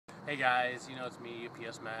Hey guys, you know it's me,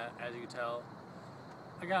 UPS Matt. As you can tell,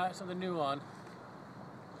 I got something new on.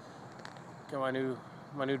 Got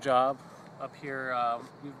my new job up here.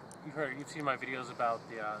 You've seen my videos about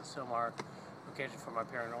the Silmar location for my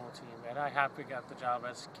paranormal team, and I happen to got the job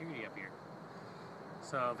as security up here.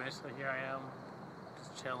 So basically, here I am,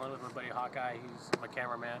 just chilling with my buddy Hawkeye. He's my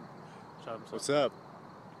cameraman. What's up?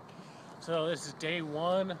 So this is day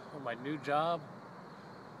one of my new job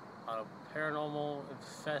on a paranormal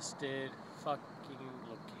infested fucking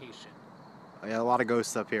location. Yeah, a lot of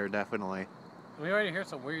ghosts up here, definitely. We already heard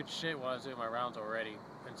some weird shit while I was doing my rounds already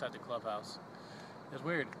inside the clubhouse. It's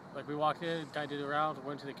weird. Like we walked in, guy did the rounds,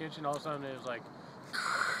 went to the kitchen, all of a sudden it was like,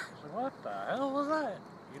 what the hell was that?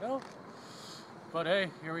 You know? But hey,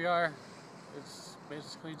 here we are. It's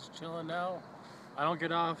basically just chilling now. I don't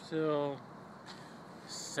get off till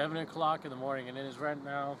 7 o'clock in the morning, and it is right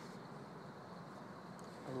now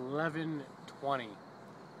 11:20.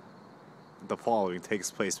 The following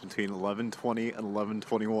takes place between 11:20 and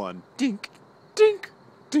 11:21. Dink, dink,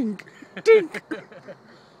 dink, dink.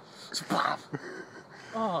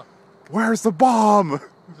 Oh. Where's the bomb?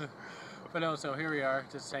 But no, so here we are,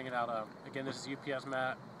 just hanging out. Again, this is UPS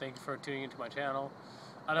Matt. Thank you for tuning into my channel.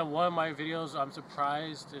 I know one of my videos, I'm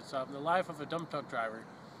surprised, it's the life of a dump truck driver.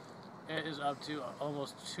 It is up to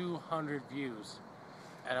almost 200 views.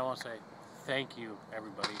 And I want to say thank you,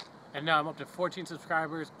 everybody. And now I'm up to 14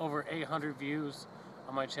 subscribers, over 800 views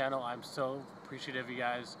on my channel. I'm so appreciative of you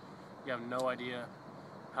guys. You have no idea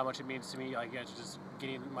how much it means to me. Like, you guys are just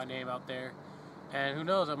getting my name out there. And who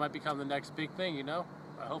knows, I might become the next big thing, you know?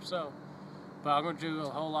 I hope so. But I'm going to do a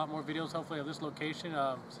whole lot more videos, hopefully, of this location.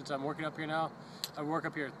 Since I'm working up here now, I work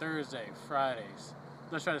up here Thursday, Fridays.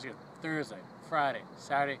 Let's try this again. Thursday, Friday,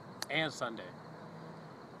 Saturday, and Sunday.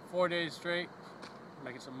 4 days straight,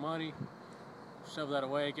 making some money, shove that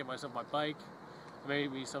away, get myself my bike,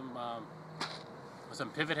 maybe some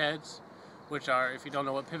pivot heads, which are, if you don't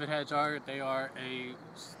know what pivot heads are, they are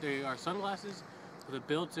sunglasses with a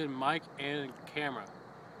built-in mic and camera.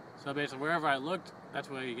 So basically, wherever I looked, that's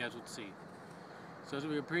what you guys would see. So it's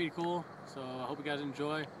going to be pretty cool. So I hope you guys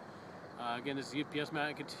enjoy. Again, this is UPS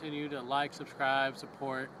Matt. Continue to like, subscribe,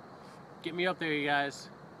 support. Get me up there, you guys.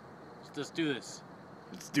 Let's do this.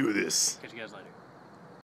 Let's do this. Catch you guys later.